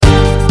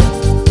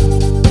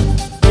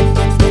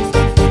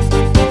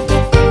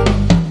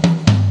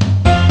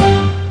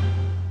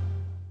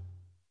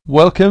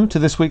Welcome to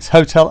this week's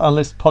Hotel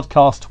Analyst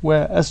podcast,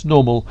 where, as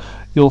normal,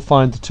 you'll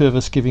find the two of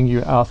us giving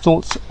you our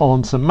thoughts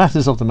on some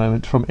matters of the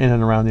moment from in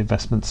and around the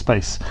investment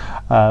space.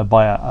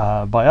 By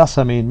us,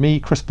 I mean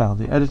me, Chris Bell,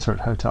 the editor at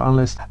Hotel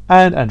Analyst,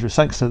 and Andrew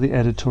Sangster, the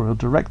editorial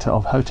director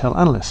of Hotel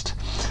Analyst.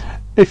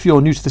 If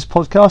you're new to this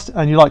podcast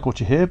and you like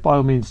what you hear, by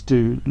all means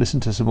do listen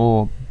to some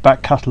more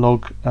back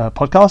catalogue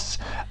podcasts.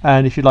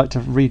 And if you'd like to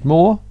read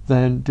more,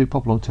 then do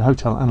pop along to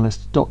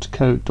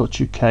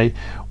hotelanalyst.co.uk,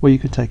 where you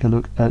can take a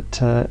look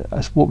at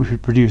what we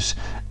produce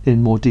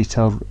in more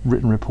detailed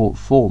written report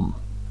form.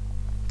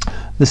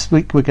 This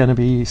week we're going to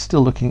be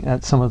still looking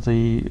at some of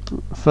the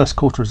first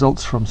quarter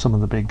results from some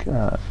of the big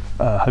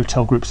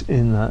hotel groups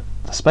in the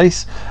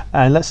space.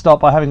 And let's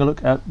start by having a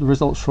look at the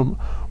results from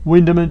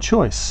Wyndham &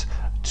 Choice.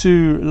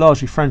 Two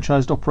largely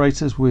franchised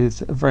operators with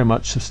very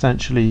much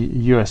substantially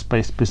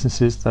US-based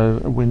businesses, though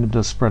Wyndham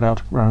does spread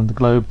out around the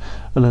globe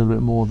a little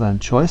bit more than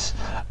Choice.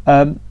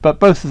 But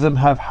both of them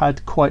have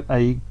had quite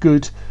a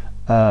good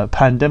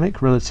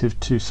pandemic relative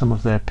to some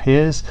of their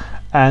peers,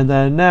 and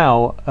they're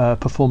now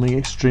performing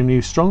extremely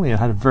strongly and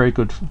had a very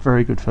good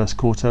first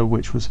quarter,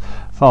 which was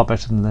far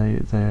better than they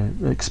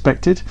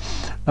expected.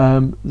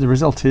 The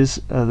result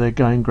is they're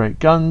going great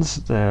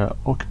guns. Their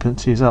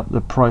occupancy is up.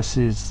 The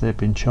prices they've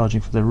been charging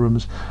for their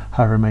rooms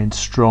have remained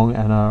strong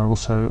and are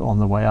also on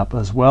the way up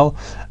as well.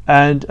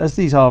 And as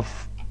these are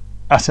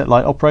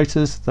asset-light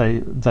operators,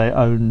 they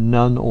own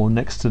none or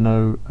next to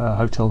no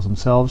hotels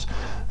themselves.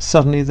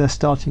 Suddenly they're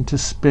starting to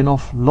spin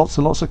off lots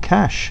and lots of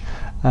cash,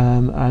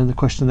 and the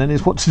question then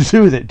is what to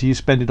do with it. Do you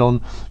spend it on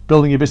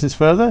building your business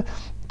further?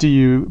 Do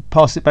you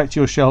pass it back to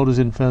your shareholders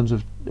in terms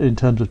of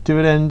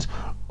dividends,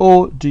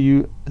 or do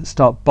you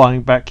start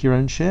buying back your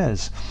own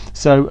shares?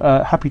 So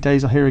happy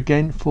days are here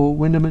again for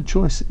Wyndham &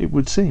 Choice, it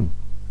would seem.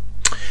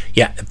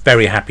 Yeah, a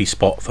very happy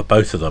spot for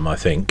both of them, I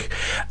think.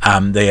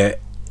 They're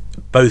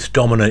both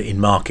dominant in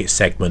market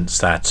segments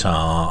that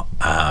are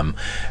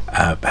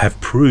have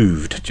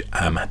proved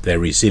their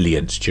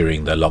resilience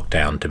during the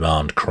lockdown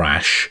demand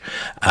crash.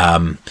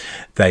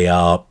 They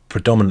are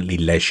predominantly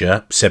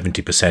leisure,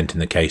 70% in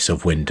the case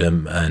of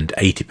Wyndham and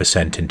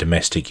 80% in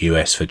domestic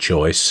US for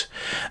Choice.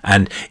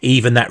 And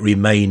even that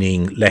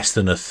remaining less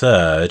than a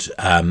third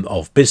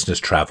of business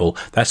travel,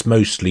 that's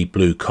mostly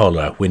blue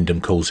collar.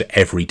 Wyndham calls it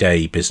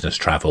everyday business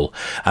travel.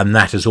 And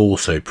that has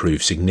also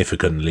proved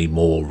significantly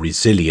more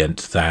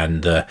resilient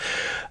than the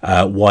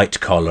white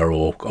collar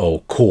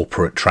or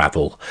corporate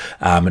travel.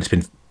 And it's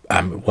been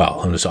I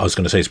was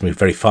going to say it's moved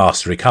very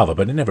fast to recover,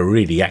 but it never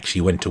really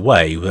actually went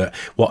away.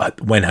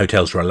 When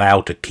hotels were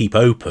allowed to keep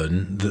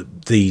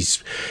open,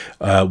 these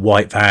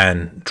white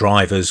van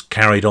drivers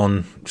carried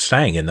on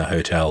staying in the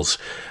hotels.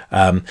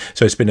 So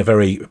it's been a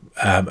very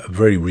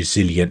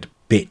resilient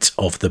bit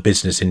of the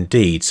business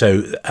indeed.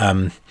 So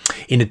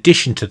in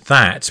addition to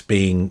that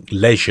being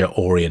leisure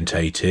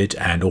orientated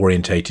and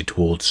orientated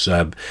towards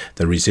the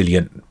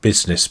resilient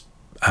business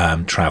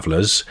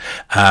travellers,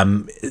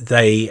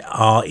 they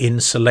are in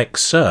select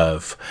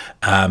serve,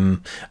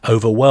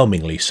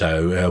 overwhelmingly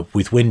so.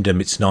 With Wyndham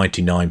it's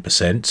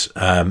 99%,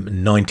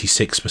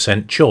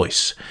 96%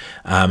 Choice,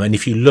 and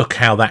if you look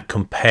how that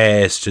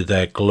compares to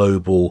their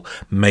global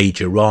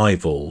major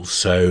rivals,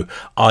 so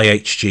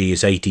IHG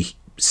is 86%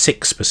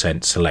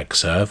 select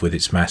serve with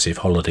its massive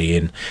Holiday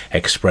Inn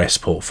Express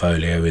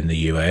portfolio in the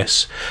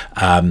US.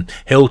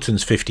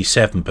 Hilton's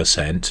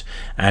 57%,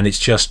 and it's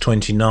just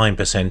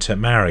 29% at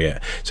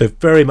Marriott. So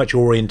very much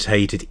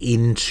orientated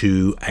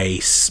into a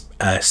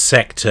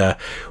sector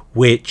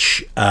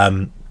which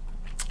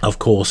of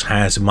course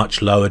has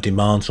much lower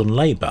demands on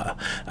labour,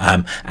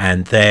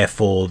 and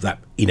therefore that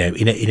in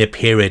a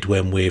period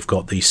when we've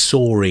got these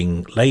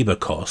soaring labour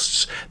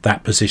costs,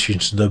 that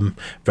positions them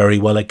very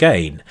well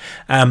again.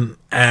 And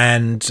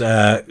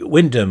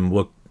Wyndham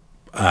were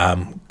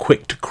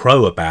quick to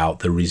crow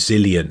about the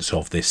resilience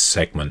of this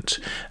segment.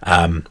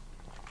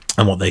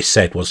 And what they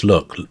said was,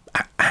 look,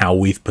 how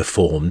we've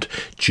performed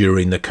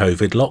during the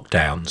COVID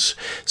lockdowns.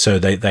 So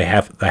they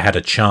had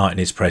a chart in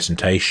his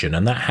presentation,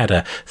 and that had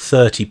a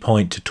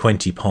 30-point to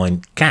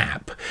 20-point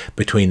gap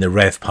between the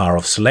RevPAR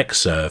of select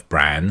serve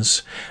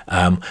brands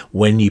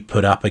when you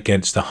put up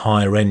against the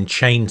higher end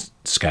chain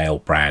scale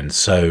brands.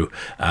 So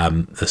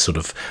the sort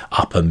of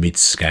upper mid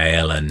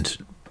scale and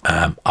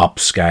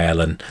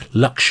upscale and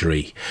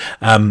luxury,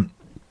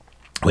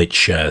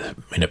 which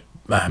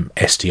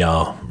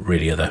STR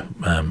really are the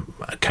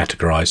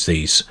categorise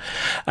these,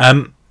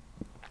 and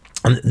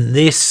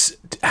this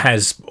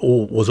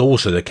was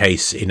also the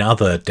case in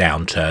other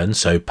downturns.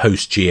 So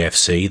post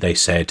GFC, they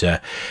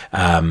said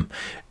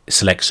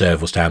select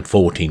serve was down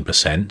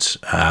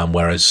 14%,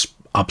 whereas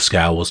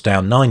upscale was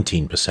down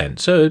 19%.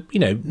 So,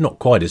 not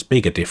quite as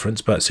big a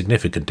difference, but a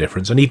significant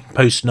difference. And even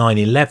post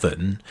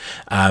 9/11,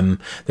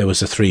 there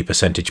was a 3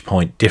 percentage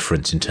point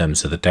difference in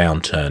terms of the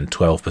downturn,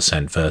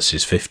 12%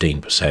 versus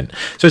 15%.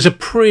 So it's a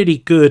pretty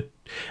good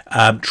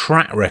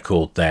track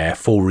record there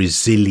for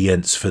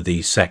resilience for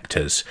these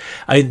sectors.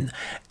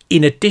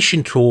 in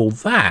addition to all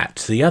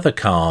that, the other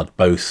card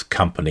both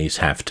companies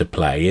have to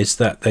play is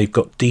that they've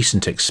got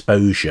decent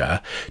exposure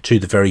to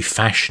the very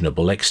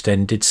fashionable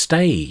extended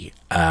stay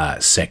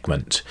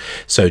segment.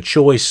 So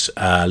Choice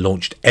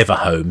launched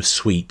Everhome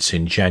Suites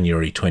in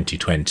January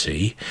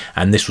 2020,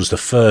 and this was the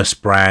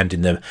first brand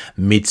in the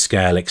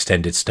mid-scale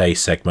extended stay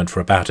segment for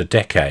about a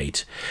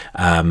decade.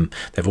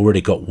 They've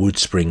already got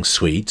Woodspring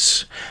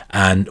Suites,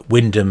 and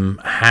Wyndham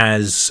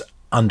has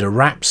under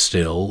wraps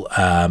still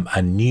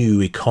a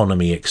new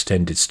economy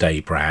extended stay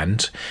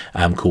brand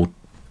called,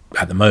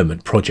 at the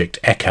moment, Project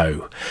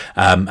Echo,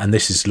 and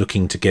this is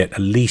looking to get at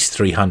least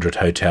 300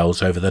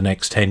 hotels over the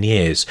next 10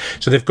 years.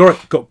 So they've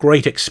got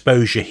great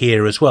exposure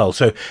here as well.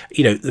 So,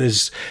 you know,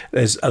 there's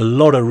a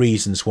lot of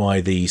reasons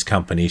why these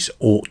companies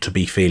ought to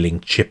be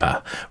feeling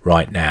chipper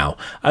right now.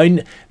 I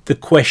mean, the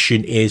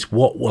question is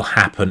what will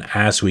happen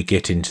as we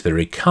get into the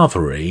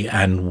recovery,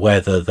 and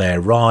whether their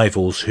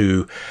rivals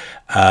who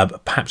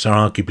perhaps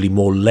are arguably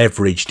more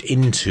leveraged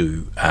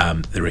into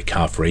the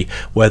recovery,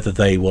 whether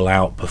they will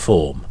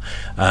outperform.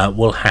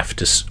 We'll have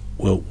to.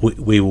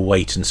 We will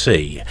wait and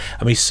see.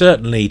 I mean,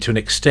 certainly to an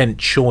extent,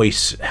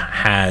 Choice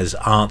has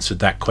answered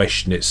that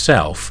question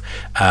itself,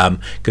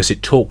 because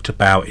it talked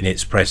about in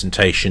its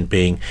presentation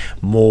being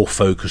more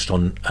focused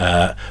on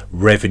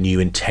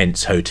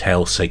revenue-intense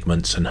hotel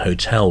segments and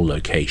hotel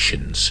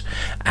locations,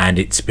 and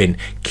it's been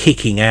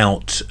kicking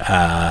out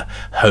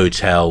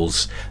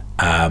hotels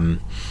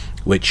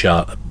which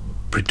are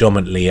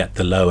predominantly at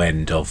the low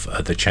end of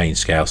the chain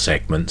scale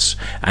segments,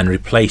 and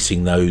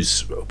replacing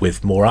those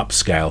with more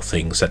upscale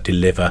things that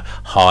deliver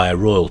higher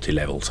royalty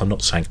levels. I'm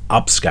not saying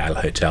upscale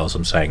hotels,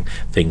 I'm saying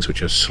things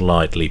which are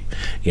slightly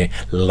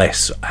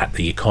less at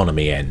the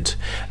economy end.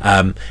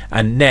 And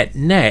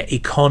net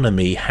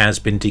economy has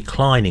been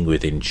declining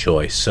within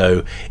Choice.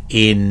 So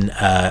in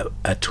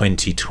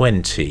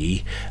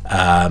 2020,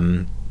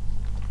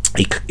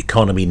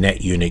 economy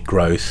net unit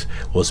growth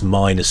was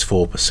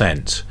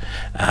 -4%,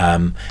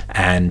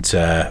 and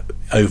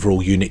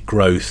overall unit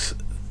growth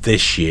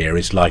this year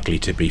is likely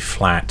to be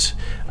flat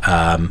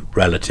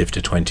relative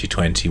to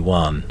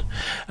 2021.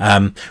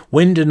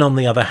 Wyndham, on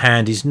the other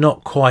hand, is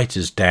not quite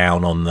as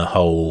down on the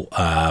whole.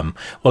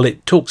 Well,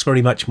 it talks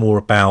very much more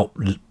about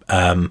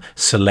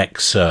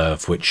select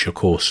serve, which of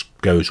course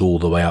goes all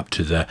the way up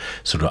to the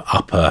sort of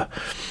upper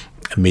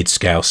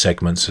mid-scale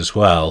segments as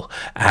well,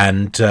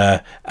 and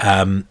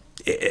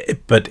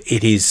but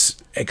it is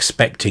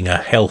expecting a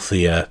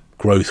healthier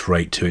growth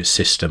rate to its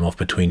system of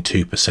between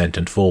 2%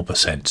 and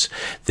 4%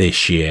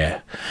 this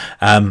year.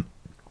 And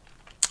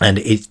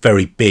it's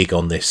very big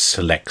on this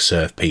select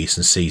serve piece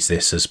and sees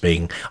this as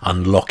being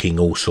unlocking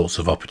all sorts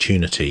of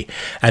opportunity.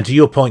 And to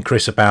your point,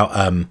 Chris, about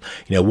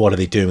what are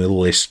they doing with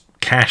all this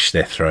cash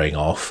they're throwing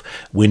off,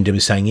 Wyndham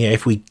is saying,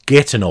 if we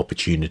get an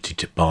opportunity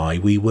to buy,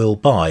 we will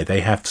buy.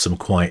 They have some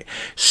quite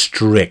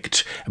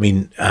strict,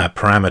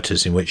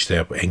 parameters in which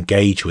they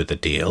engage with the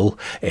deal.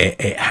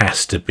 It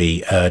has to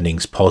be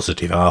earnings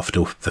positive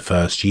after the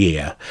first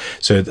year.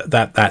 So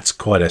that's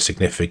quite a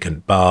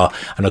significant bar.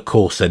 And of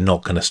course, they're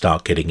not going to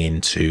start getting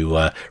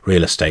into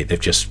real estate. They've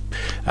just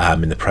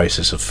in the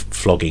process of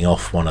flogging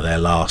off one of their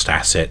last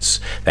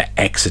assets. They're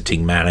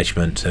exiting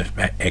management,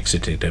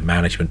 exited a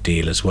management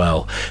deal as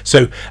well.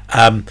 So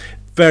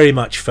very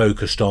much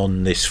focused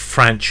on this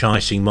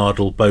franchising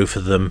model, both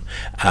of them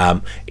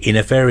in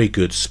a very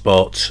good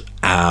spot,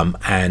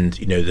 and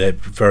they're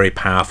very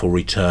powerful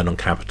return on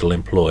capital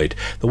employed.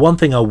 The one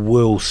thing I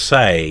will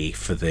say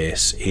for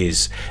this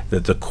is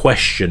that the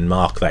question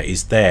mark that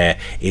is there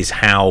is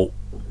how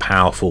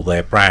powerful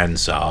their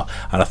brands are,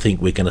 and I think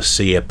we're going to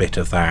see a bit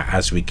of that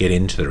as we get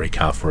into the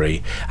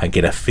recovery and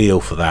get a feel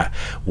for that,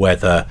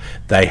 whether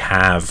they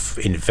have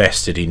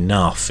invested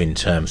enough in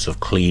terms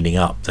of cleaning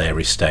up their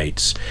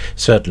estates.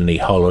 Certainly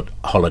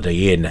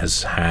Holiday Inn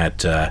has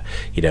had a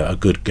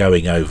good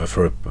going over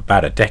for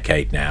about a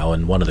decade now,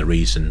 and one of the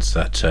reasons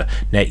that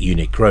net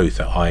unit growth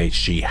at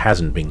IHG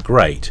hasn't been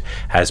great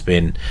has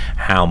been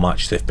how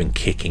much they've been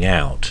kicking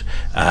out.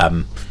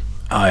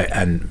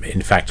 And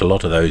in fact, a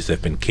lot of those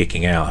they've been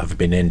kicking out have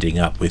been ending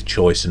up with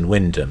Choice and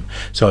Wyndham.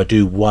 So I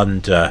do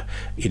wonder,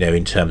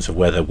 in terms of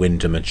whether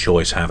Wyndham and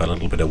Choice have a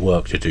little bit of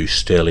work to do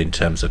still in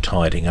terms of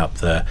tidying up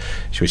the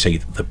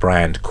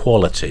brand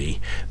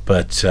quality.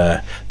 But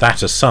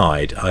that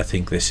aside, I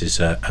think this is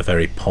a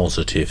very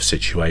positive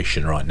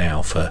situation right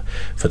now for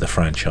the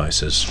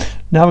franchises.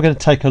 Now we're going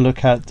to take a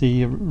look at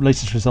the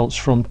latest results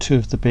from two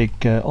of the big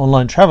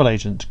online travel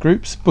agent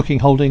groups, Booking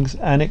Holdings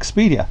and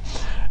Expedia.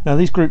 Now,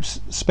 these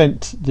groups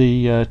spent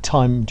the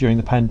time during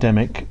the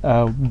pandemic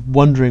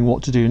wondering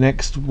what to do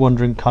next,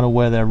 wondering kind of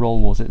where their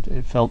role was.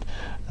 It felt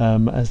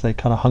as they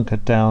kind of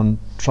hunkered down,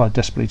 tried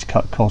desperately to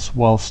cut costs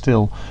while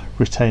still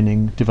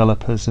retaining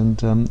developers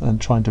and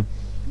trying to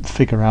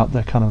figure out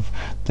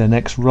their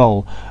next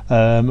role.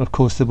 Of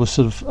course, there was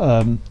sort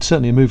of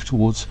certainly a move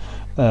towards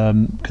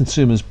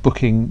consumers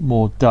booking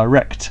more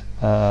direct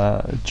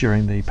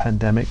during the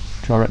pandemic,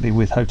 directly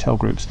with hotel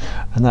groups,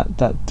 and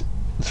that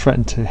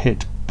threatened to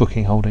hit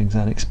Booking Holdings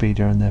and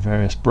Expedia and their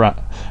various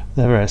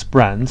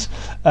brands.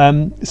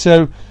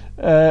 So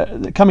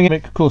coming in,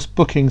 of course,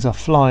 bookings are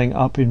flying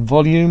up in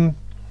volume.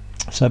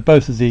 So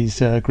both of these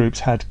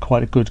groups had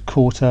quite a good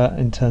quarter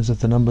in terms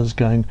of the numbers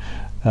going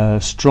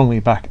strongly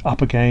back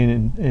up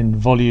again in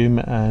volume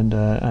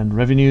and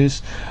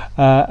revenues,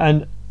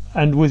 and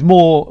with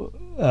more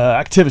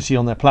activity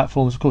on their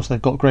platforms. Of course,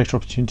 they've got greater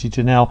opportunity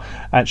to now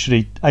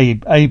actually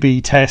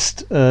A/B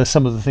test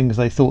some of the things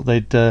they thought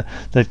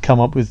they'd come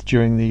up with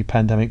during the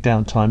pandemic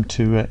downtime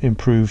to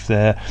improve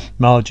their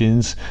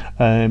margins,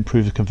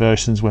 improve the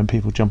conversions when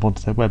people jump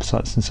onto their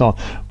websites and so on.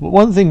 But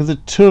one thing the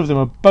two of them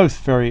are both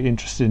very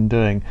interested in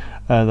doing,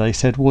 they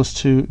said, was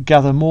to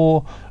gather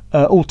more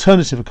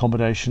alternative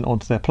accommodation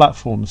onto their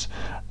platforms.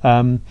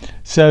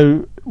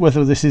 So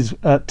whether this is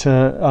at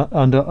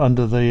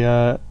under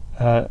the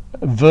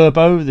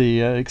Vrbo,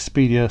 the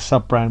Expedia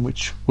sub-brand,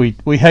 which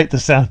we hate the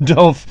sound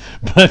of,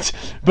 but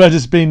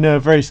has been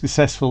very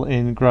successful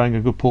in growing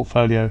a good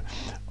portfolio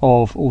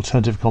of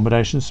alternative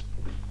accommodations,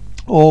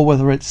 or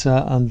whether it's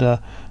under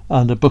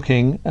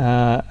Booking,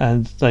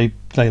 and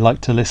they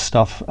like to list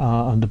stuff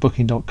under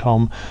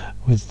Booking.com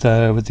with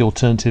the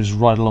alternatives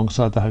right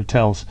alongside the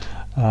hotels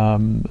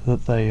that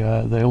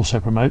they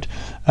also promote.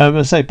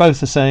 I say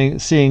both are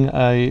seeing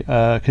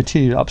a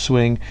continued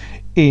upswing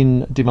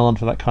in demand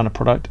for that kind of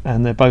product,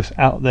 and they're both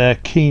out there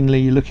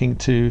keenly looking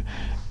to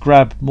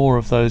grab more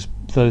of those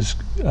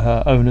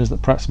owners that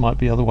perhaps might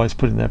be otherwise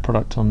putting their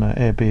product on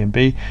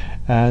Airbnb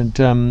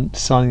and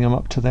signing them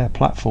up to their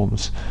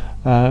platforms.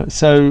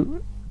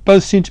 So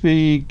both seem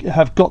to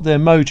have got their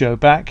mojo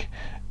back,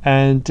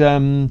 and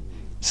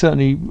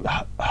certainly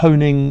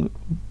honing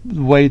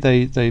the way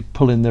they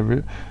pull in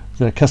their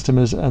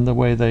customers and the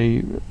way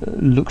they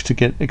look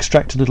to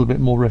extract a little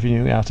bit more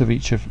revenue out of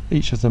each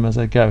of them as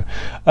they go.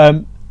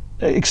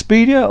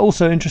 Expedia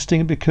also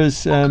interesting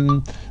because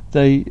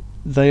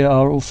they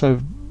are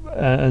also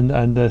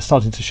and they're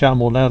starting to shout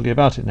more loudly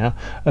about it now,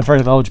 a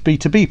very large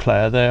B2B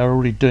player. They are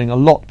already doing a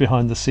lot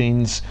behind the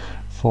scenes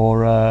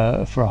for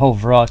a whole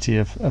variety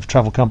of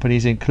travel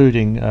companies,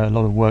 including a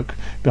lot of work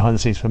behind the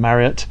scenes for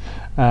Marriott,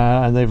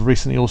 and they've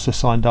recently also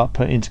signed up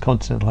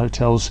Intercontinental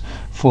Hotels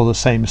for the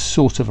same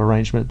sort of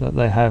arrangement that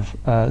they have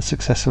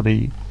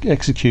successfully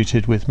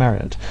executed with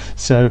Marriott.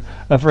 So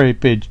a very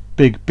big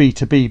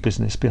B2B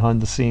business behind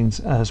the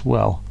scenes as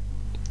well.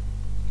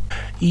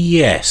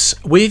 Yes,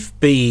 we've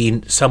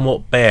been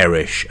somewhat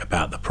bearish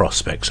about the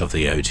prospects of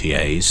the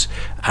OTAs,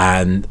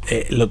 and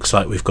it looks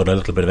like we've got a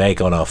little bit of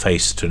egg on our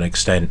face to an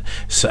extent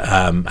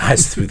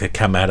as we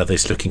come out of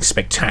this looking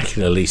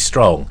spectacularly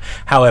strong.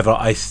 However,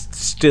 I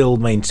still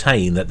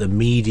maintain that the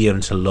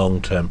medium to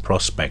long-term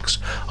prospects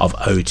of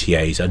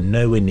OTAs are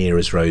nowhere near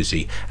as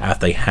rosy as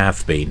they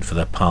have been for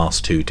the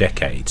past 2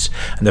 decades.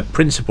 And the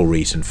principal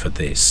reason for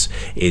this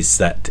is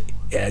that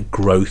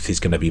growth is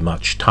going to be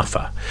much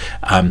tougher.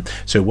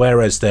 So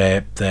whereas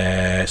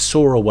their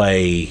soar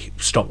away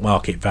stock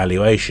market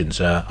valuations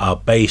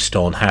are based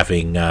on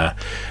having a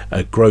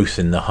growth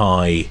in the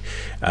high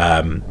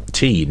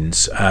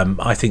teens,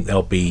 I think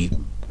they'll be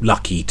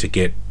lucky to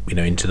get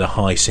into the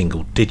high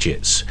single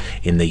digits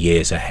in the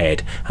years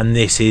ahead, and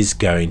this is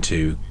going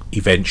to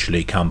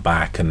eventually come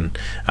back and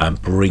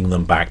bring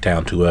them back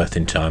down to earth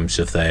in terms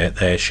of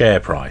their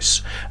share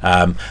price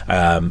and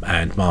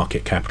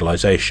market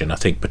capitalization. I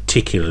think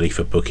particularly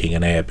for Booking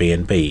and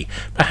Airbnb,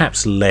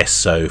 perhaps less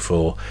so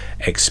for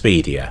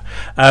Expedia.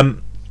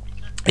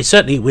 It's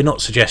certainly, we're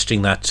not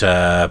suggesting that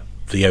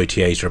the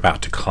OTAs are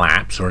about to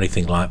collapse or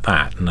anything like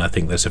that, and I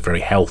think there's a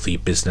very healthy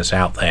business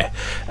out there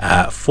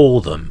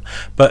for them.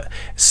 But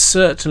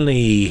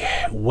certainly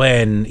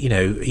when,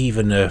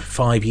 even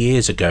 5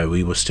 years ago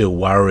we were still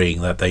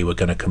worrying that they were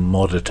going to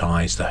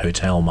commoditize the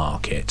hotel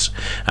market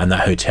and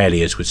that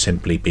hoteliers would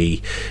simply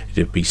be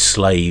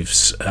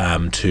slaves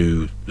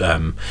to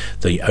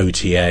the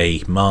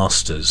OTA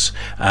masters,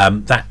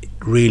 that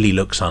really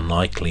looks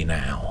unlikely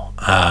now.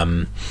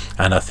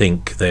 And I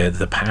think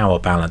the power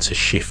balance has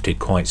shifted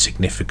quite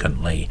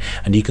significantly,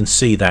 and you can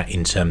see that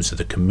in terms of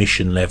the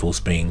commission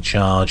levels being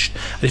charged.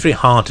 It's very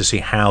hard to see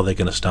how they're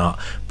going to start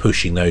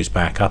pushing those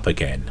back up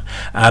again.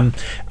 I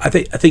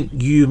think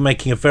you're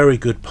making a very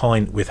good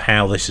point with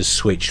how this has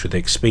switched with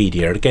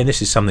Expedia. And again,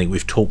 this is something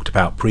we've talked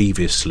about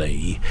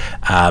previously.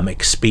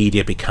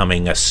 Expedia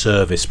becoming a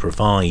service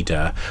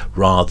provider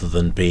rather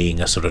than being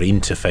a sort of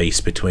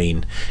interface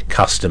between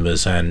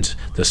customers and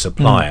the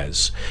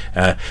suppliers.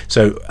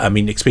 So, I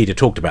mean, Expedia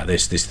talked about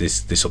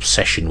this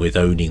obsession with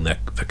owning the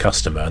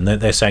customer, and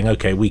they're saying,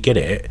 okay, we get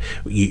it.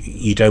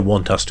 You don't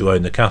want us to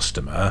own the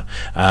customer.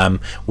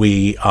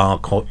 We are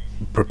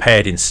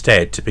prepared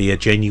instead to be a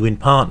genuine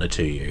partner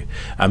to you.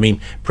 I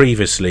mean,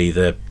 previously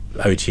the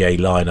OTA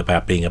line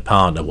about being a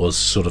partner was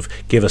sort of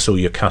give us all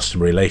your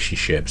customer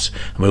relationships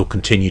and we'll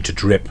continue to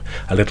drip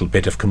a little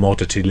bit of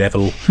commodity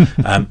level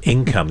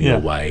income your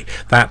way.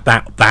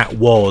 That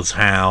was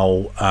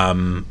how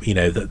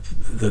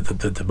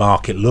the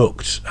market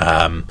looked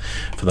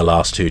for the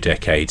last 2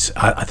 decades.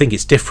 I think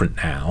it's different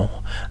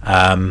now,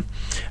 and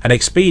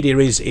Expedia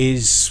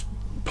is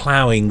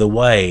ploughing the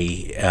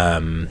way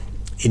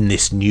in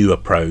this new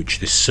approach,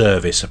 this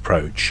service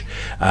approach,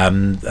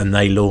 and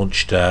they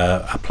launched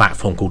a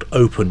platform called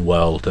Open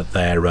World at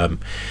their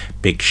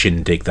big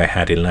shindig they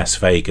had in Las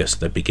Vegas at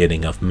the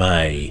beginning of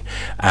May,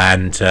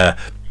 and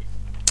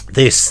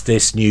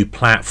this new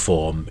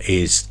platform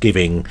is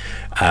giving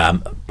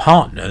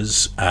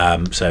partners,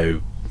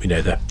 so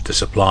the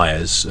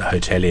suppliers,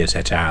 hoteliers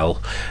et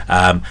al,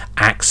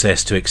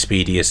 access to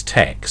Expedia's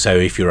tech. So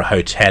if you're a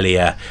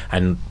hotelier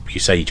and you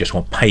say you just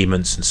want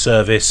payments and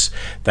service,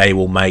 they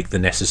will make the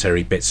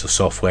necessary bits of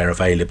software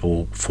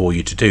available for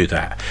you to do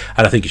that.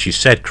 And I think, as you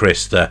said,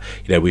 Chris, that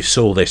we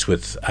saw this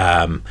with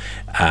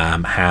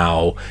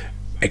how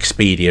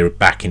Expedia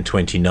back in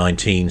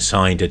 2019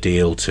 signed a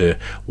deal to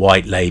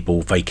white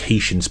label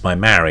Vacations by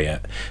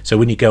Marriott. So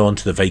when you go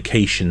onto the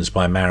Vacations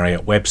by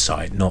Marriott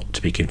website, not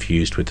to be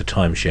confused with the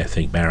timeshare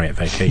thing, Marriott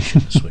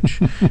Vacations,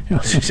 which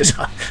is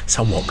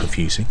somewhat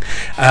confusing,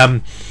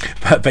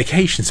 but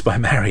Vacations by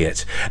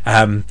Marriott,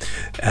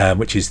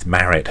 which is the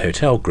Marriott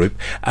Hotel Group,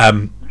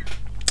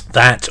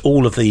 that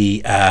all of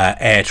the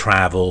air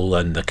travel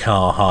and the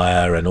car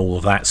hire and all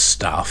of that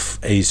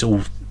stuff is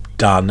all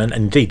done, and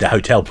indeed the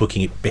hotel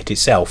booking bit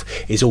itself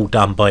is all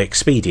done by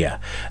Expedia,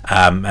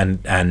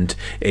 and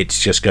it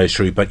just goes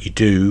through. But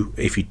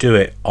if you do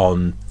it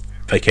on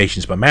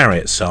Vacations by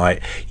Marriott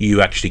site,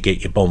 you actually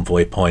get your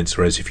Bonvoy points,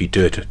 whereas if you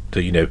do it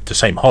the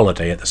same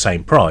holiday at the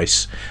same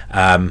price,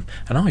 and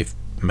I've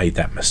made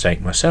that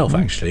mistake myself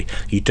actually,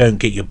 you don't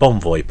get your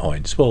Bonvoy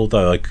points. Well,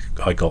 although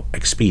I got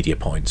Expedia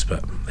points,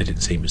 but they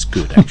didn't seem as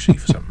good actually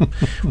for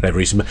whatever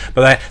reason.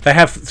 But they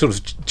have sort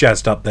of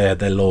jazzed up their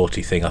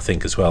loyalty thing, I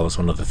think, as well as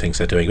one of the things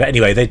they're doing. But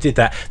anyway, they did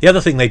that. The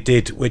other thing they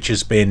did, which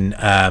has been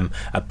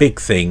a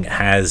big thing,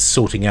 has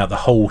sorting out the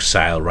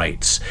wholesale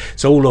rates.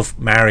 So all of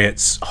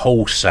Marriott's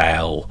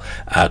wholesale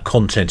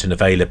content and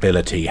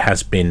availability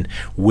has been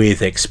with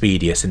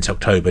Expedia since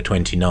October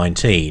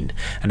 2019,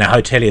 and now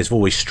hoteliers have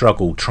always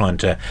struggled trying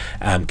to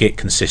get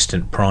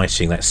consistent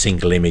pricing, that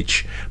single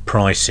image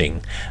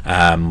pricing,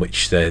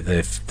 which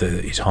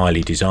is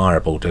highly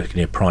desirable,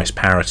 to price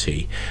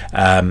parity.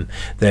 To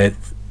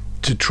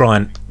try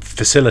and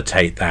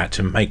facilitate that,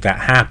 to make that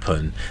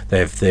happen,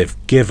 they've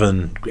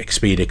given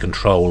Expedia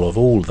control of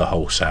all the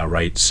wholesale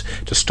rates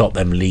to stop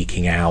them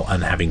leaking out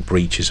and having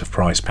breaches of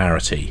price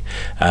parity.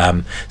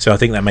 So I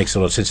think that makes a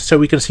lot of sense. So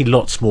we're going to see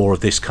lots more of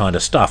this kind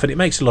of stuff, and it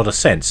makes a lot of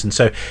sense. And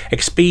so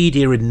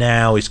Expedia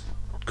now is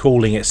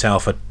calling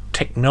itself a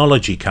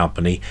technology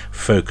company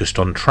focused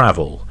on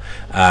travel.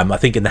 I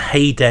think in the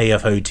heyday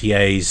of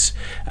OTAs,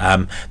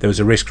 there was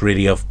a risk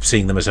really of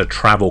seeing them as a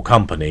travel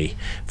company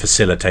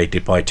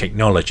facilitated by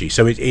technology.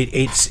 So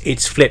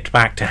it's flipped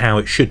back to how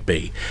it should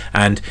be.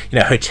 And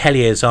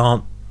hoteliers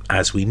aren't,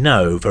 as we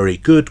know, very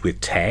good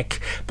with tech,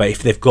 but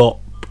if they've got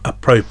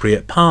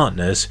appropriate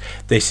partners,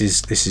 this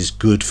is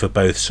good for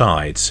both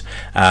sides.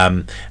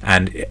 And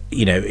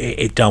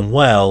if done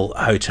well,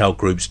 hotel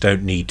groups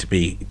don't need to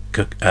be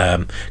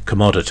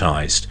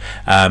commoditized.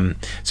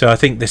 So I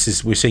think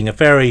we're seeing a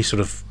very sort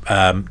of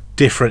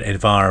different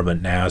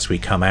environment now as we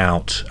come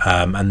out,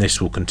 and this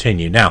will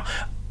continue. Now,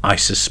 I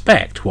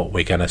suspect what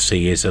we're going to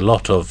see is a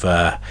lot of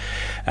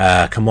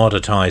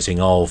commoditizing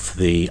of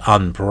the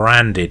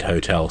unbranded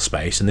hotel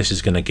space, and this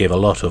is going to give a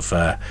lot of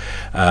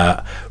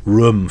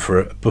room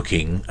for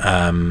booking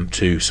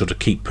to sort of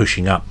keep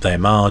pushing up their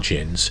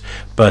margins.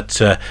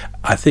 But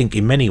I think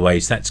in many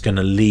ways that's going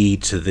to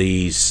lead to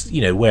these,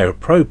 where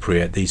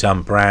appropriate, these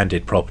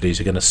unbranded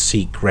properties are going to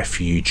seek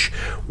refuge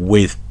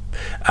with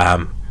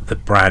the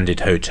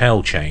branded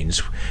hotel chains,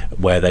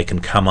 where they can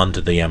come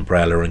under the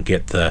umbrella and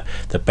get the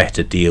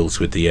better deals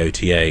with the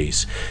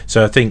OTAs.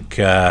 So I think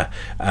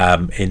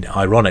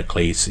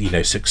ironically,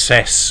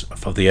 success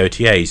of the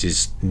OTAs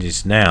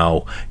is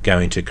now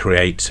going to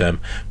create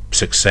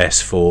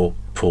success for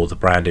the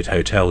branded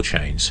hotel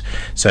chains.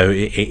 So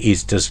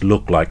it does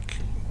look like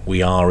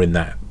we are in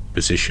that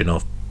position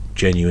of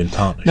genuine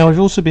partnership. Now, we've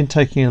also been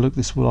taking a look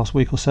this last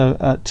week or so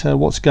at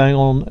what's going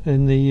on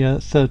in the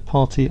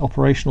third-party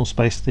operational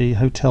space, the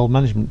hotel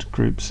management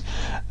groups,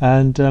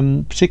 and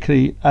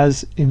particularly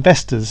as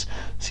investors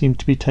seem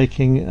to be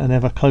taking an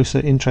ever closer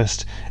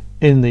interest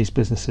in these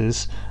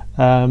businesses,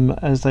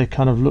 as they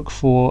kind of look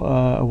for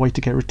a way to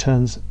get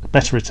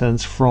better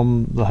returns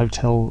from the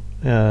hotel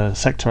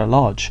sector at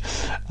large.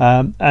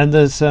 And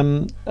there's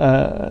an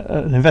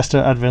investor,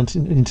 Advent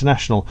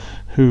International,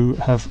 who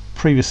have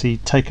previously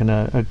taken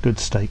a good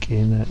stake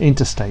in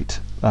Interstate,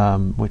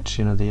 which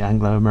the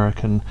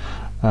Anglo-American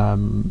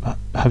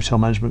hotel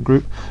management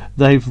group.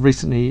 They've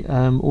recently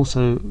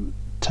also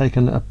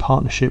taken a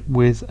partnership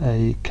with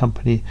a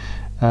company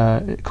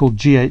called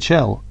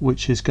GHL,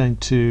 which is going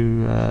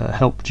to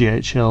help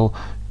GHL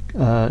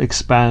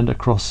expand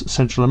across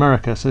Central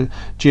America. So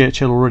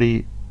GHL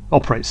already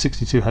operates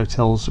 62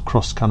 hotels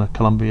across kind of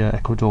Colombia,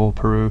 Ecuador,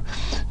 Peru,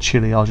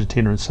 Chile,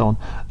 Argentina, and so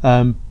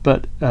on.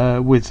 But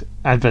with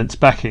Advent's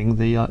backing,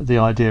 the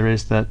idea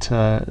is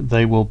that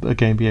they will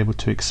again be able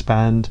to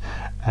expand,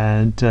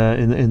 and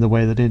in the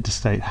way that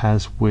Interstate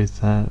has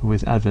with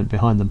Advent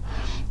behind them.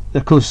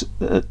 of course,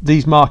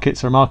 these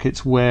markets are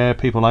markets where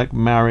people like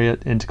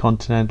Marriott,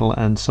 Intercontinental,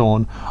 and so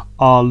on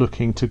are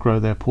looking to grow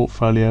their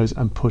portfolios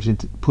and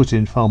put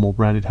in far more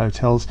branded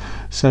hotels.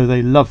 So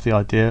they love the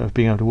idea of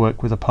being able to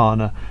work with a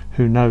partner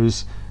who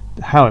knows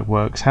how it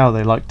works, how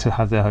they like to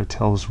have their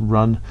hotels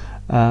run,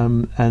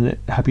 and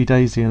happy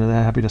days. They're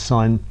happy to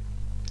sign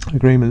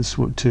agreements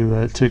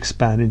to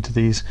expand into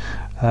these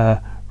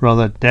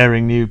rather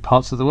daring new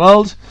parts of the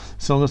world,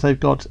 as long as they've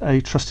got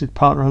a trusted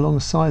partner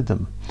alongside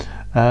them.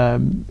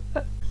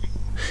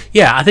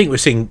 Yeah, I think we're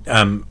seeing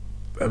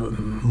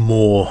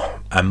more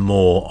and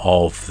more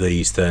of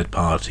these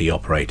third-party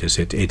operators.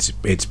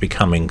 It's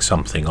becoming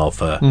something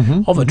of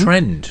a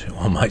trend,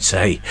 one might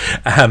say,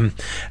 and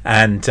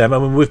I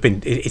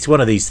mean, it's one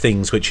of these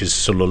things which is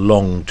sort of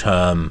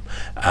long-term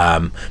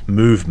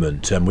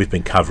movement, and we've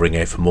been covering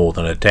it for more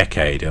than a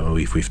decade. I mean,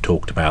 we've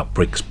talked about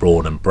Bricks,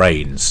 Brawn and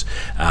Brains.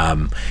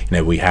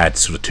 We had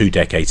sort of 2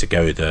 decades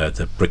ago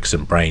the Bricks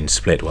and Brains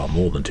split. Well,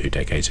 more than 2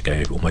 decades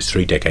ago, almost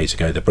 3 decades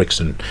ago, the Bricks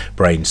and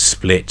Brains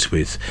split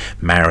with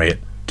Marriott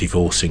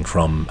divorcing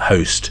from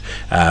Host,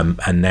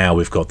 and now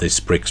we've got this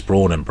Bricks,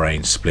 Brawn and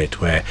Brains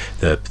split where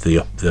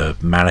the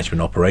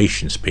management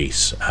operations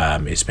piece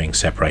is being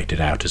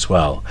separated out as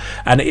well,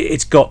 and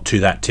it's got to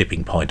that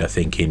tipping point, I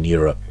think, in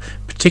Europe,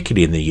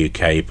 particularly in the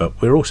UK,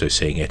 but we're also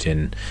seeing it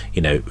in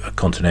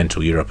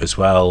continental Europe as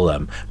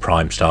well.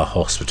 Prime Star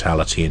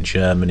Hospitality in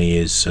Germany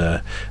is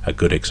a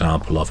good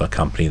example of a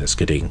company that's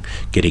getting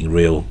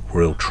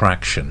real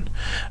traction.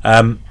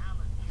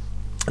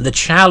 The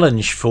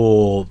challenge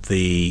for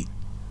the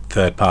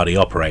third-party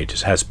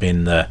operators has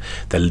been the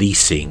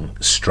leasing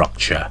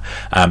structure.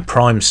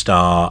 Prime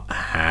Star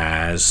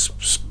has,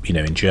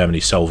 in Germany,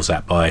 solves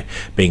that by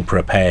being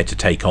prepared to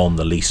take on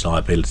the lease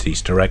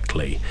liabilities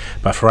directly.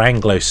 But for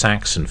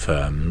Anglo-Saxon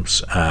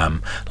firms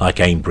like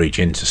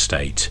Aimbridge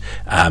Interstate,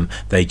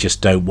 they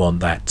just don't want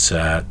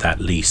that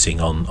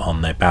leasing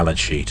on their balance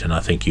sheet. And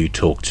I think you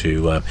talked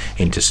to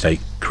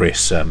Interstate,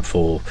 Chris,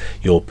 for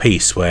your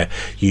piece where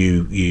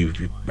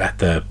you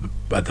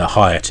at the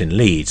Hyatt in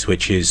Leeds,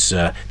 which is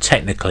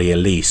technically a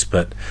lease,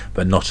 but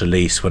not a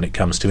lease when it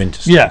comes to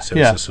Interstate. Yeah, so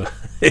yeah.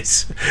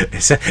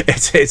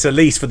 It's a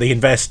lease for the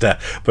investor,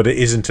 but it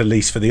isn't a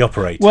lease for the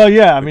operator. Well,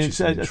 yeah, I mean,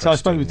 so I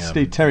spoke with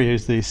Steve Terry,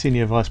 who's the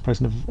Senior Vice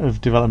President of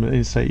Development at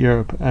Interstate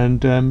Europe,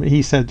 and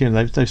he said,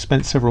 they've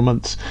spent several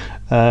months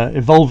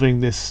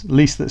evolving this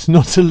lease that's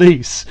not a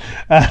lease,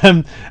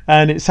 and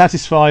it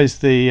satisfies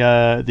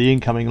the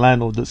incoming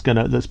landlord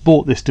that's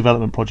bought this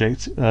development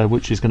project,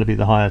 which is going to be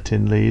the Hyatt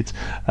in Leeds.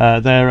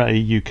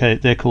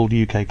 They're called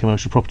UK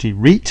Commercial Property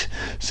REIT,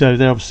 so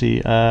they're obviously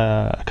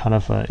a kind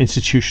of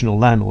institutional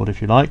landlord, if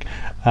you like,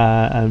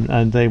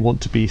 and they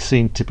want to be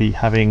seen to be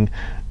having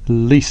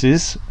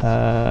leases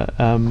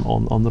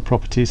on the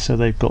properties, so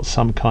they've got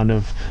some kind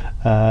of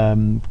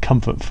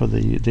comfort for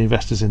the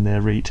investors in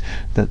their REIT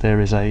that there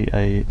is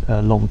a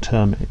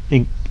long-term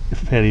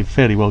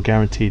fairly well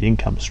guaranteed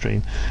income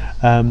stream.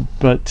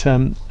 But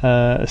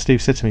as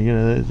Steve said to me,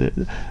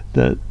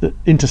 the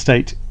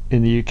Interstate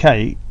in the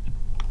UK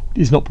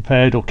is not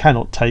prepared or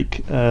cannot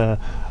take a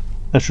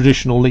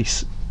traditional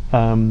lease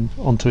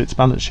onto its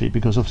balance sheet,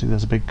 because obviously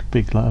there's a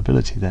big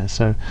liability there.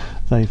 So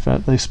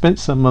they've spent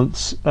some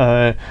months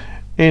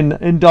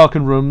in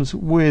darkened rooms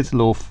with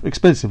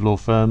expensive law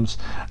firms,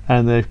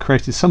 and they've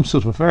created some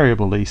sort of a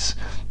variable lease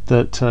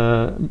that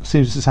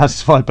seems to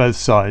satisfy both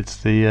sides.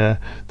 The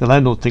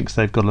landlord thinks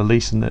they've got a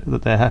lease and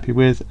that they're happy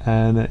with,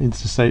 and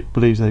Interstate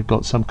believes they've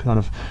got some kind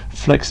of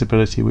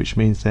flexibility, which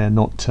means they're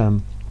not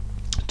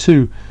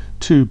too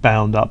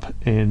bound up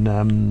in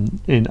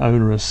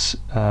onerous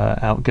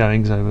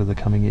outgoings over the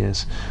coming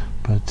years,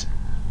 but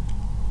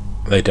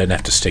they don't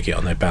have to stick it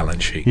on their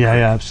balance sheet. Yeah,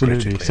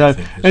 absolutely. So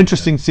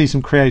interesting to see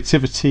some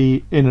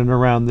creativity in and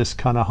around this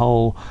kind of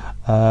whole.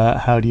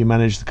 How do you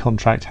manage the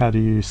contract? How do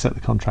you set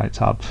the contract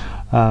up?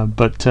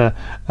 But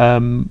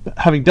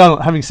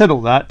having said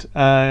all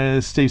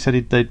that, Steve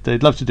said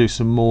they'd love to do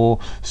some more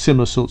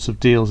similar sorts of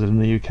deals in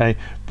the UK,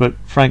 but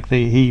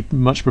frankly, he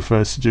much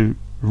prefers to do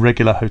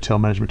regular hotel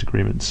management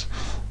agreements.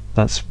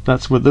 That's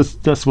what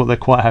they're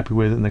quite happy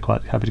with, and they're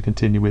quite happy to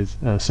continue with,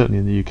 certainly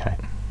in the UK.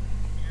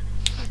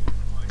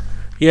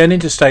 Yeah, and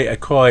Interstate are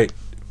quite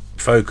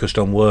focused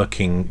on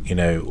working,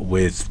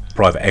 with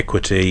private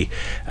equity.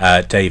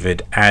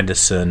 David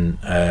Anderson,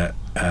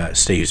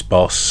 Steve's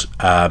boss,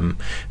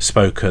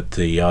 spoke at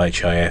the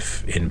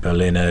IHIF in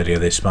Berlin earlier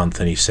this month,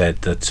 and he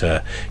said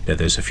that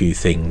there's a few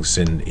things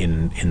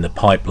in the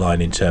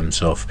pipeline in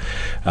terms of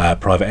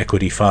private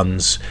equity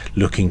funds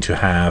looking to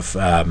have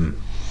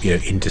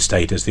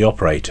Interstate as the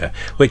operator,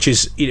 which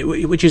is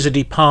a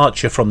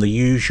departure from the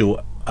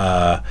usual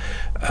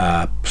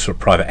sort of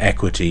private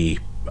equity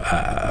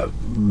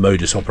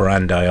modus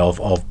operandi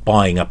of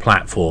buying a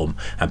platform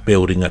and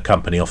building a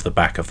company off the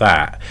back of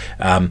that.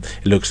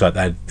 It looks like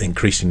they're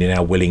increasingly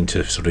now willing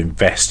to sort of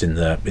invest in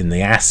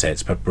the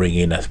assets, but bring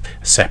in a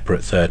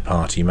separate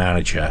third-party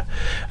manager.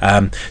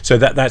 So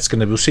that's going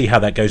to, we'll see how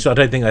that goes. I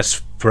don't think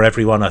that's for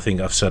everyone. I think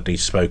I've certainly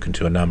spoken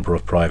to a number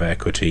of private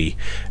equity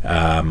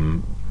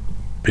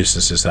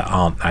businesses that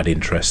aren't that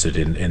interested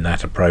in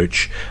that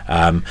approach,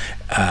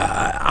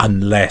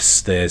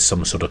 unless there's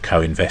some sort of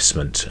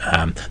co-investment.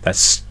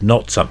 That's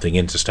not something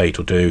Interstate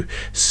will do.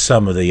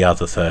 Some of the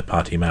other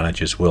third-party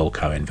managers will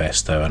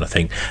co-invest, though, and I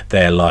think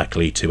they're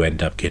likely to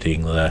end up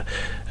getting the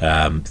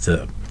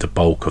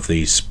bulk of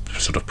these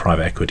sort of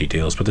private equity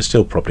deals, but there's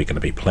still probably going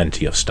to be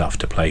plenty of stuff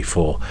to play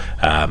for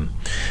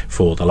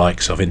the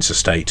likes of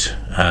Interstate,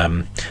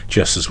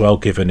 just as well,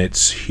 given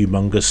its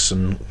humongous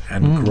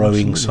and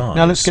growing size.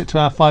 Now let's get to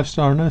our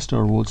 5-star and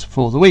no-star awards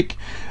for the week,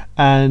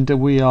 and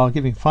we are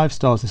giving 5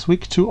 stars this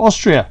week to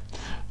Austria,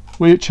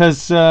 which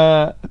has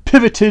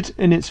pivoted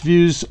in its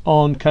views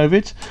on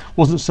COVID.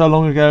 Wasn't so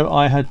long ago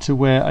I had to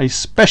wear a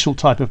special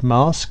type of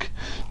mask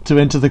to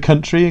enter the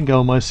country and go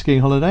on my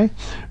skiing holiday,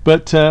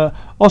 but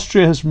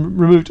Austria has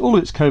removed all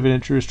of its COVID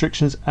entry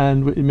restrictions,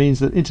 and it means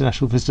that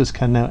international visitors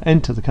can now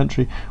enter the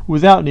country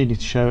without needing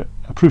to show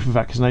a proof of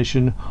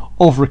vaccination,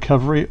 of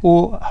recovery,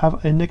 or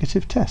have a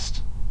negative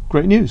test.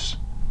 Great news.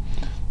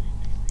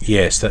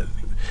 Yes, that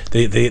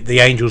the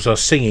angels are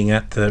singing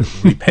at the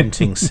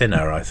repenting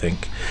sinner, I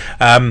think.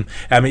 I mean,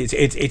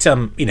 it's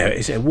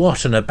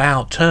what an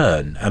about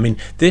turn. I mean,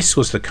 this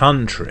was the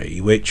country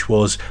which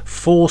was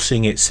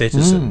forcing its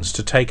citizens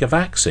to take a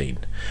vaccine.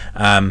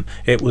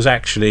 It was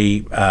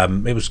actually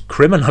it was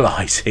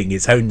criminalising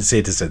its own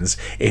citizens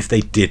if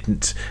they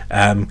didn't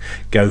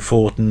go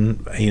forth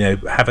and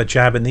have a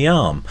jab in the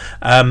arm.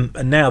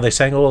 And now they're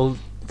saying, "Oh,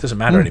 doesn't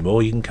matter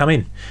anymore, you can come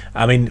in."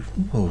 I mean,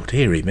 oh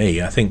dearie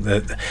me, I think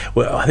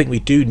we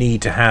do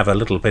need to have a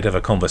little bit of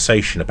a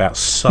conversation about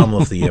some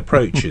of the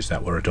approaches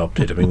that were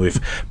adopted. I mean,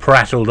 we've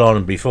prattled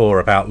on before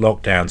about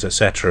lockdowns,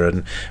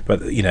 etc., but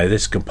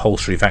this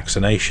compulsory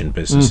vaccination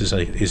business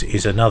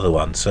is another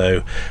one.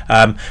 So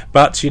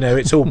but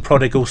it's all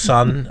prodigal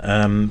son.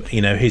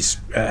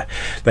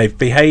 They've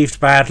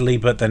behaved badly,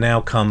 but they now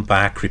come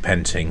back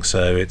repenting,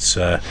 so it's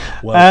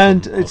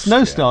and it's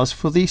no stars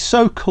for the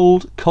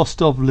so-called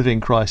cost of living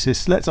crisis.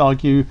 Let's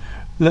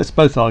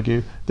both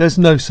argue there's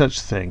no such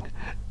thing.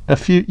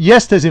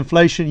 Yes, there's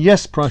inflation,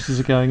 yes, prices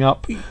are going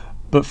up,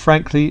 but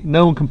frankly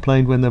no one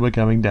complained when they were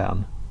going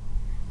down.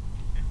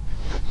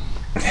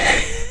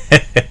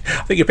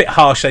 I think you're a bit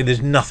harsh saying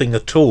there's nothing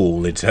at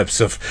all in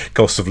terms of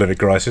cost of living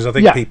crisis. I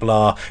think people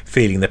are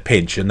feeling the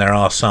pinch, and there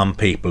are some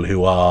people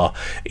who are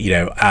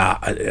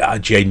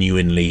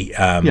genuinely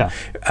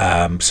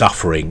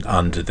suffering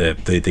under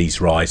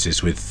these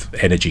rises with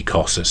energy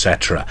costs,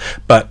 etc.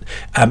 But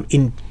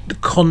in the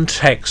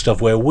context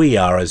of where we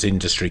are as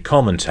industry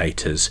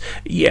commentators,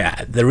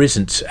 there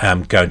isn't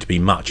going to be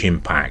much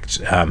impact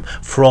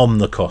from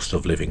the cost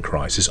of living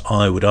crisis,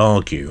 I would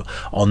argue,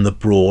 on the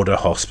broader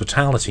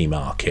hospitality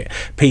market.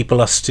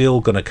 People are still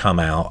going to come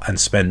out and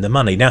spend the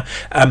money. Now,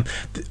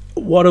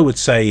 what I would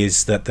say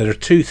is that there are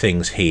two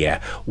things here.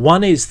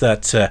 One is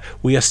that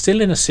we are still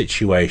in a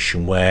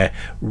situation where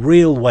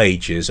real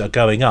wages are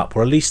going up,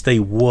 or at least they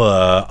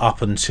were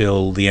up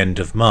until the end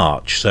of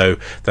March. So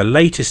the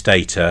latest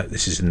data,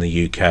 this is in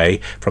the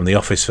UK, from the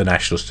Office for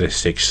National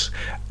Statistics,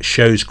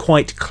 shows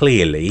quite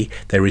clearly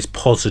there is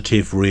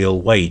positive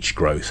real wage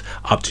growth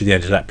up to the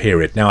end of that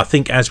period. Now, I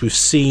think as we've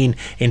seen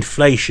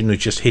inflation was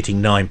just hitting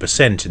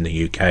 9% in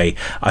the UK,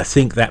 I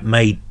think that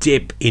may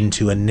dip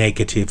into a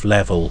negative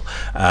level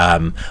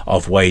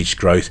of wage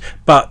growth.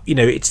 But,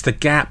 it's the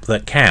gap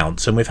that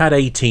counts, and we've had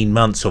 18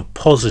 months of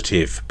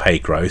positive pay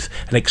growth,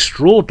 an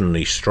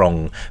extraordinarily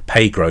strong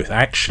pay growth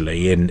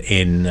actually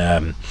in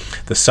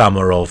the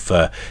summer of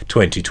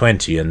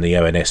 2020, and the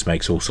ONS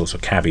makes all sorts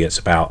of caveats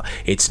about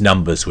its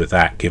numbers with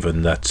that,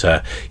 given that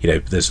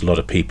there's a lot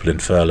of people in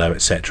furlough,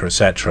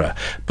 etc.,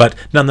 but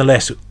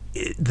nonetheless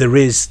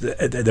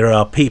there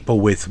are people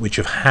which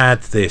have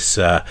had this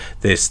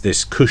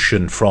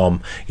cushion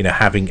from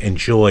having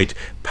enjoyed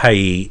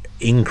pay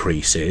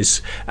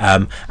increases,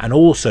 and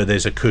also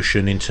there's a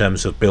cushion in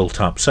terms of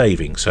built up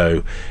savings.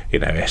 So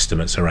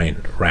estimates are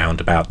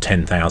around about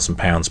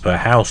 £10,000 per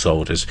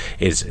household is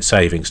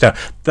savings. Now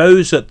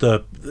those at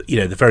the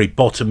very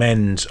bottom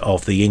end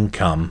of the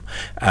income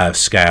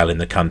scale in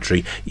the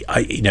country,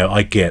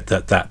 I get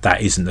that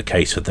isn't the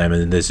case for them,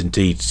 and there's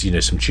indeed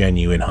some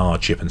genuine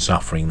hardship and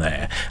suffering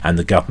there, and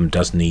the government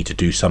does need to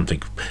do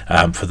something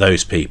for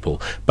those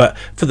people. But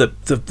for the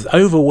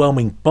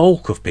overwhelming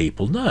bulk of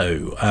people,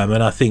 no.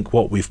 And I think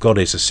what we've got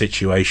is a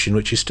situation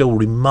which is still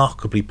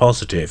remarkably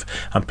positive,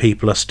 and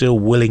people are still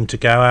willing to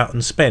go out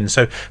and spend.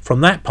 So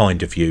from that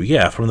point of view,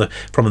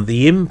 from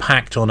the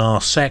impact on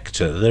our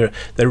sector,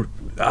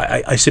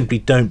 I simply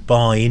don't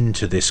buy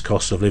into this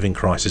cost of living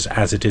crisis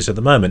as it is at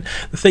the moment.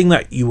 The thing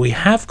that we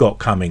have got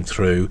coming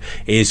through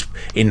is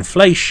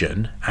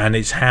inflation, and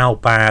it's how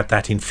bad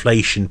that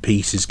inflation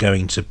piece is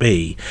going to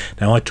be.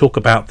 Now, I talk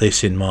about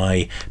this in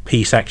my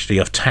piece. Actually,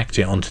 I've tacked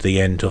it onto the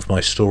end of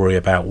my story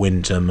about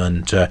Wyndham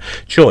and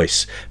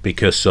Choice,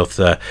 because of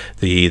the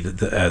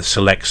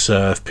Select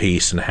Serve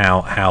piece, and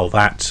how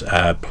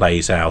that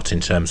plays out in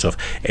terms of,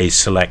 is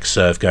Select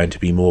Serve going to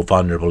be more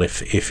vulnerable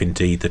if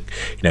indeed that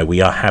we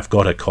have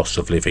got a cost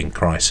of living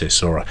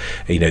crisis, or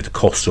the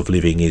cost of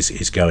living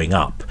is going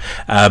up.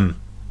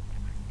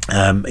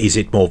 Is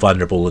it more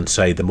vulnerable than,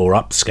 say, the more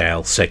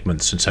upscale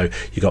segments? And so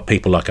you've got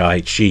people like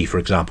IHG, for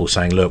example,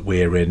 saying, look,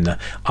 we're in the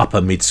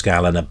upper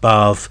mid-scale and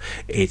above.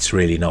 It's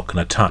really not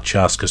going to touch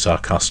us because our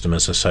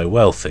customers are so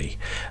wealthy.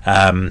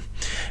 I'm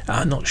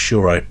not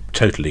sure I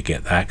totally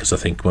get that, because I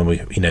think when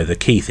the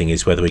key thing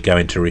is whether we go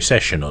into a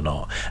recession or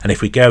not. And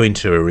if we go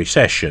into a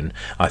recession,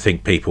 I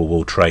think people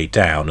will trade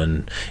down.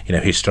 And,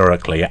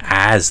 historically,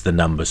 as the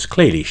numbers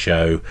clearly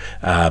show,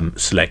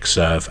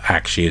 SelectServe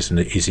actually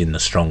is in the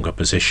stronger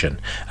position.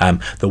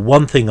 The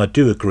one thing I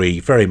do agree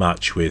very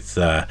much with,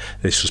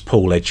 this was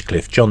Paul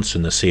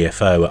Edgecliffe-Johnson, the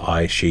CFO at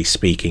IHG,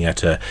 speaking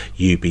at a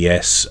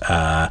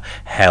UBS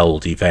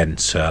held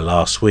event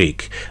last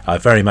week. I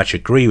very much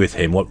agree with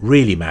him. What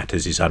really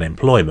matters is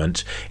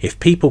unemployment. If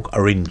people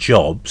are in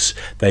jobs,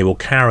 they will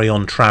carry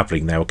on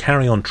travelling. They will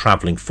carry on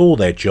travelling for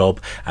their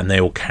job, and they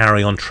will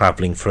carry on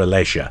travelling for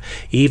leisure.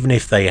 Even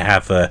if they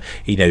have,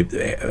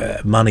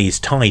 money's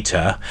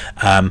tighter,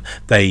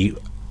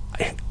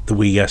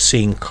 we are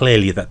seeing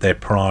clearly that they're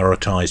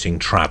prioritising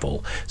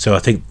travel. So I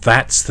think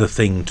that's the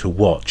thing to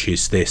watch,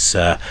 is this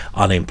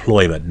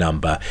unemployment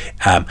number,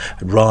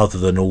 rather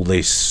than all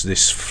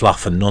this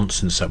fluff and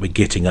nonsense that we're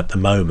getting at the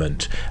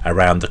moment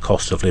around the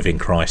cost of living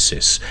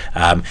crisis,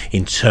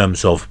 in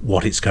terms of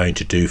what it's going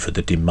to do for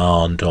the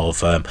demand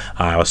of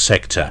our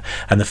sector.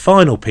 And the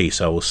final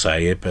piece I will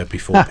say,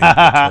 before people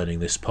are turning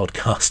this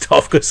podcast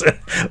off, because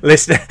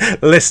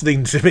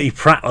listening to me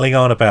prattling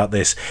on about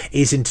this,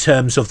 is in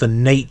terms of the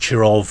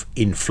nature of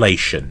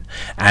inflation.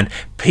 And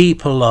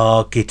people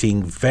are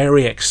getting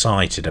very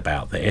excited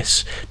about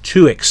this,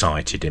 too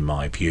excited in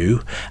my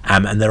view,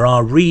 and there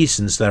are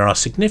reasons. There are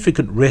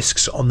significant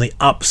risks on the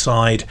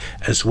upside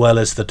as well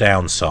as the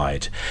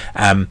downside,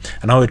 and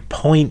I would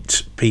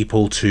point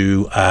people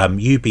to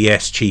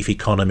UBS chief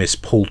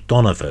economist Paul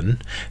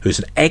Donovan, who is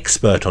an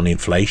expert on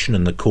inflation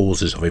and the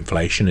causes of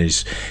inflation.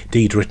 He's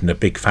indeed written a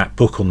big fat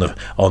book on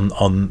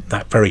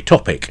that very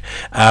topic,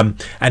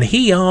 and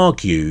he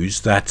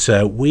argues that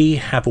we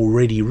have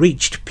already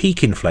reached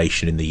peak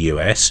inflation in the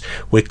US.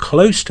 We're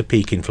close to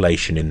peak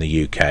inflation in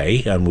the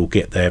UK, and we'll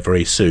get there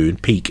very soon,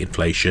 peak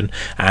inflation,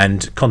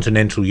 and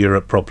continental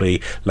Europe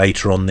probably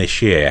later on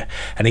this year.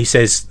 And he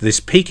says this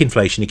peak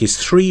inflation, he gives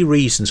three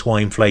reasons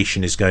why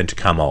inflation is going to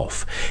come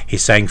off.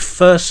 He's saying,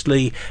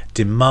 firstly,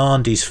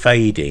 demand is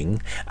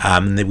fading.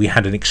 We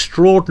had an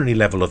extraordinary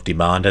level of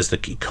demand as the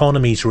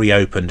economies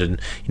reopened,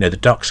 and the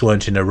ducks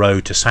weren't in a row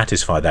to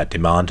satisfy that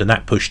demand, and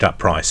that pushed up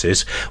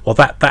prices. Well,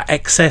 that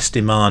excess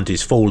demand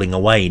is falling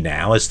away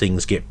now as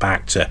things get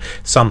back to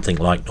something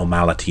like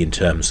normality in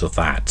terms of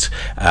that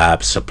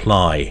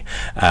supply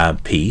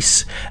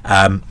piece.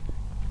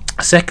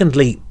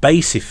 Secondly,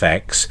 base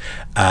effects,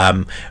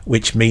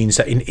 which means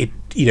that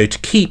to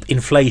keep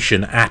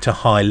inflation at a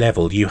high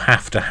level, you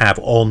have to have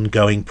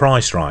ongoing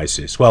price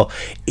rises. Well,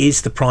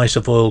 is the price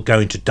of oil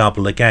going to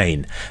double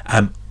again?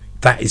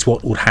 That is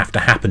what would have to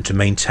happen to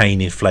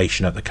maintain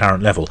inflation at the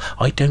current level.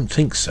 I don't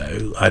think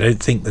so. I don't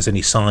think there's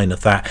any sign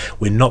of that.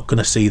 We're not going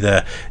to see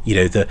the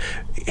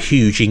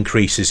huge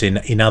increases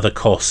in other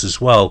costs as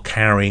well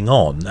carrying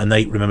on. And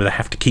they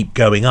have to keep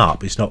going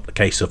up. It's not the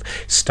case of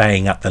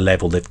staying at the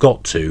level they've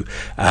got to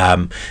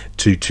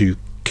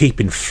keep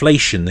the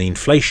inflation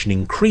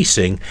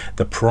increasing,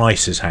 the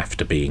prices have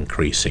to be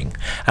increasing.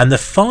 And the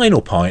final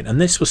point, and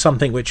this was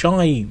something which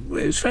it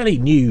was fairly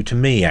new to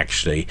me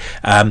actually,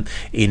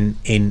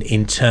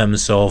 in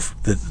terms of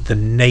the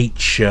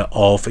nature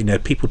of,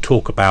 people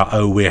talk about,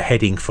 we're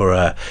heading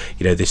for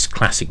this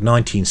classic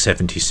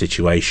 1970s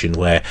situation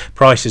where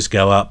prices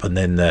go up and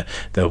then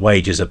the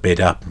wages are bid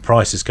up, and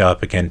prices go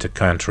up again to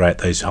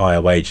counteract those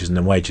higher wages, and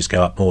then wages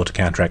go up more to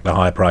counteract the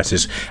higher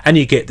prices, and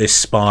you get this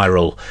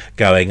spiral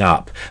going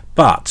up.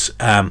 But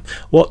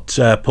what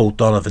Paul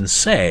Donovan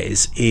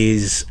says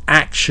is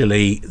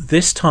actually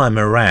this time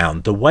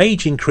around, the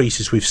wage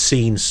increases we've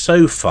seen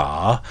so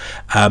far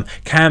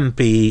can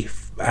be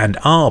and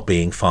are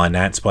being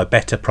financed by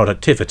better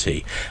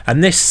productivity.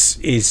 And this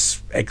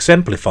is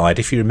exemplified,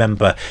 if you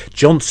remember,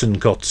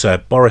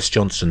 Boris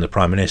Johnson, the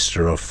Prime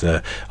Minister of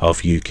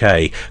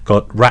UK,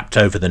 got wrapped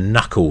over the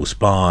knuckles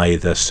by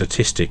the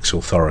Statistics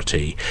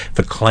Authority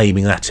for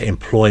claiming that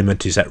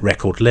employment is at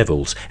record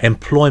levels.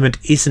 Employment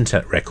isn't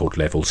at record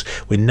levels.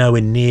 We're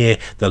nowhere near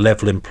the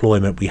level of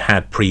employment we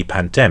had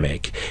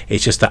pre-pandemic.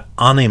 It's just that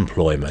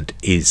unemployment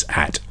is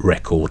at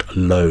record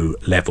low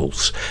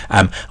levels.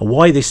 And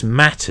why this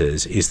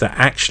matters is that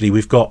actually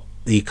we've got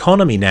the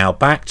economy now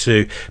back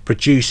to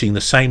producing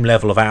the same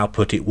level of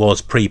output it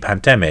was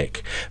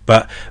pre-pandemic,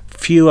 but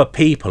fewer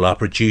people are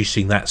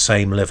producing that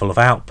same level of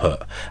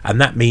output, and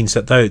that means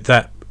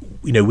that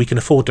we can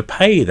afford to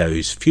pay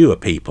those fewer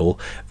people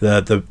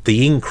the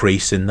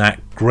increase in that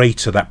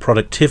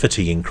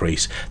productivity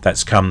increase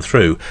that's come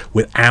through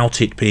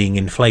without it being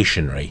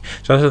inflationary.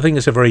 So I think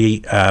it's a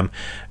very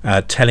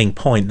telling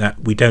point that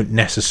we don't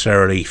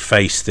necessarily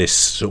face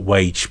this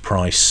wage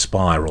price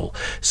spiral.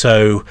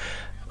 So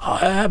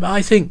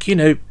I think,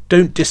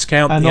 don't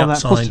discount the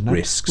upside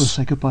risks. We'll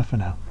say goodbye for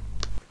now.